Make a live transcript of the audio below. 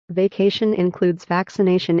Vacation includes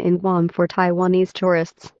vaccination in Guam for Taiwanese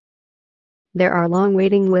tourists. There are long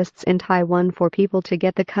waiting lists in Taiwan for people to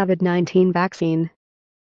get the COVID-19 vaccine.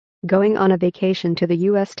 Going on a vacation to the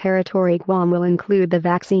U.S. territory Guam will include the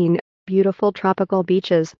vaccine, beautiful tropical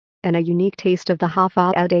beaches, and a unique taste of the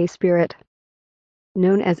Hafa a Day spirit.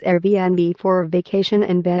 Known as Airbnb for Vacation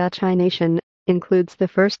and Vaccination, includes the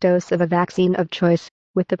first dose of a vaccine of choice,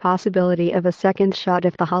 with the possibility of a second shot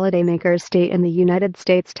if the holidaymakers stay in the United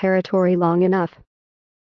States territory long enough.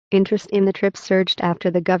 Interest in the trip surged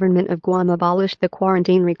after the government of Guam abolished the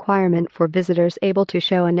quarantine requirement for visitors able to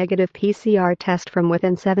show a negative PCR test from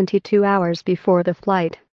within 72 hours before the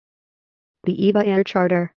flight. The EVA Air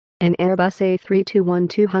Charter, an Airbus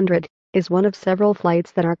A321-200, is one of several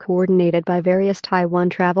flights that are coordinated by various Taiwan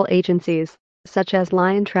travel agencies, such as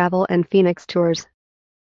Lion Travel and Phoenix Tours.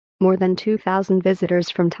 More than 2,000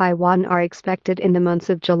 visitors from Taiwan are expected in the months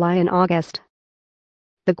of July and August.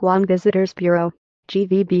 The Guam Visitors Bureau,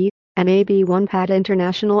 GVB, and AB-1 PAD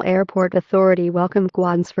International Airport Authority welcomed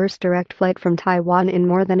Guam's first direct flight from Taiwan in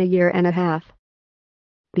more than a year and a half.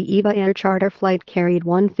 The EVA Air Charter flight carried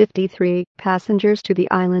 153 passengers to the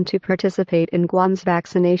island to participate in Guam's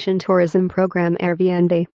vaccination tourism program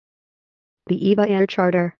Airbnb. The EVA Air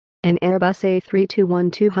Charter, an Airbus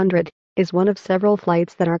A321-200, is one of several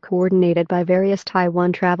flights that are coordinated by various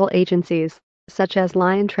Taiwan travel agencies, such as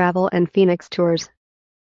Lion Travel and Phoenix Tours.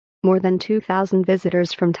 More than 2,000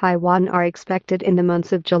 visitors from Taiwan are expected in the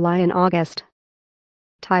months of July and August.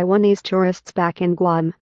 Taiwanese tourists back in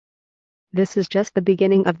Guam. This is just the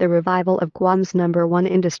beginning of the revival of Guam's #1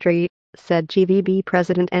 industry, said GVB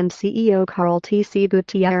President and CEO Carl T.C.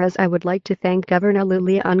 Gutierrez. I would like to thank Governor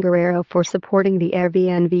Lilian Guerrero for supporting the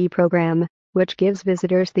Airbnb program, which gives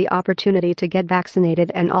visitors the opportunity to get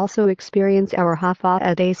vaccinated and also experience our Hafa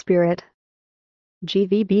a Day spirit.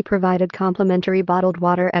 GVB provided complimentary bottled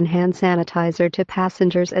water and hand sanitizer to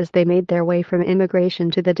passengers as they made their way from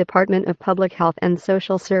immigration to the Department of Public Health and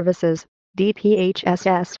Social Services,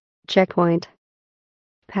 DPHSS, checkpoint.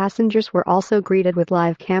 Passengers were also greeted with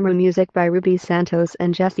live camera music by Ruby Santos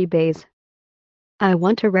and Jessie Bays. I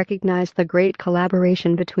want to recognize the great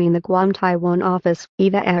collaboration between the Guam Taiwan office,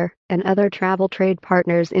 EVA Air, and other travel trade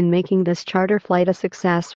partners in making this charter flight a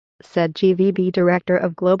success, said GVB Director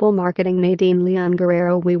of Global Marketing Nadine Leon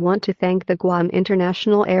Guerrero. We want to thank the Guam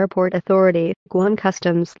International Airport Authority, Guam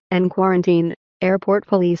Customs and Quarantine, Airport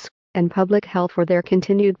Police, and Public Health for their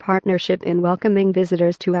continued partnership in welcoming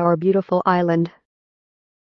visitors to our beautiful island.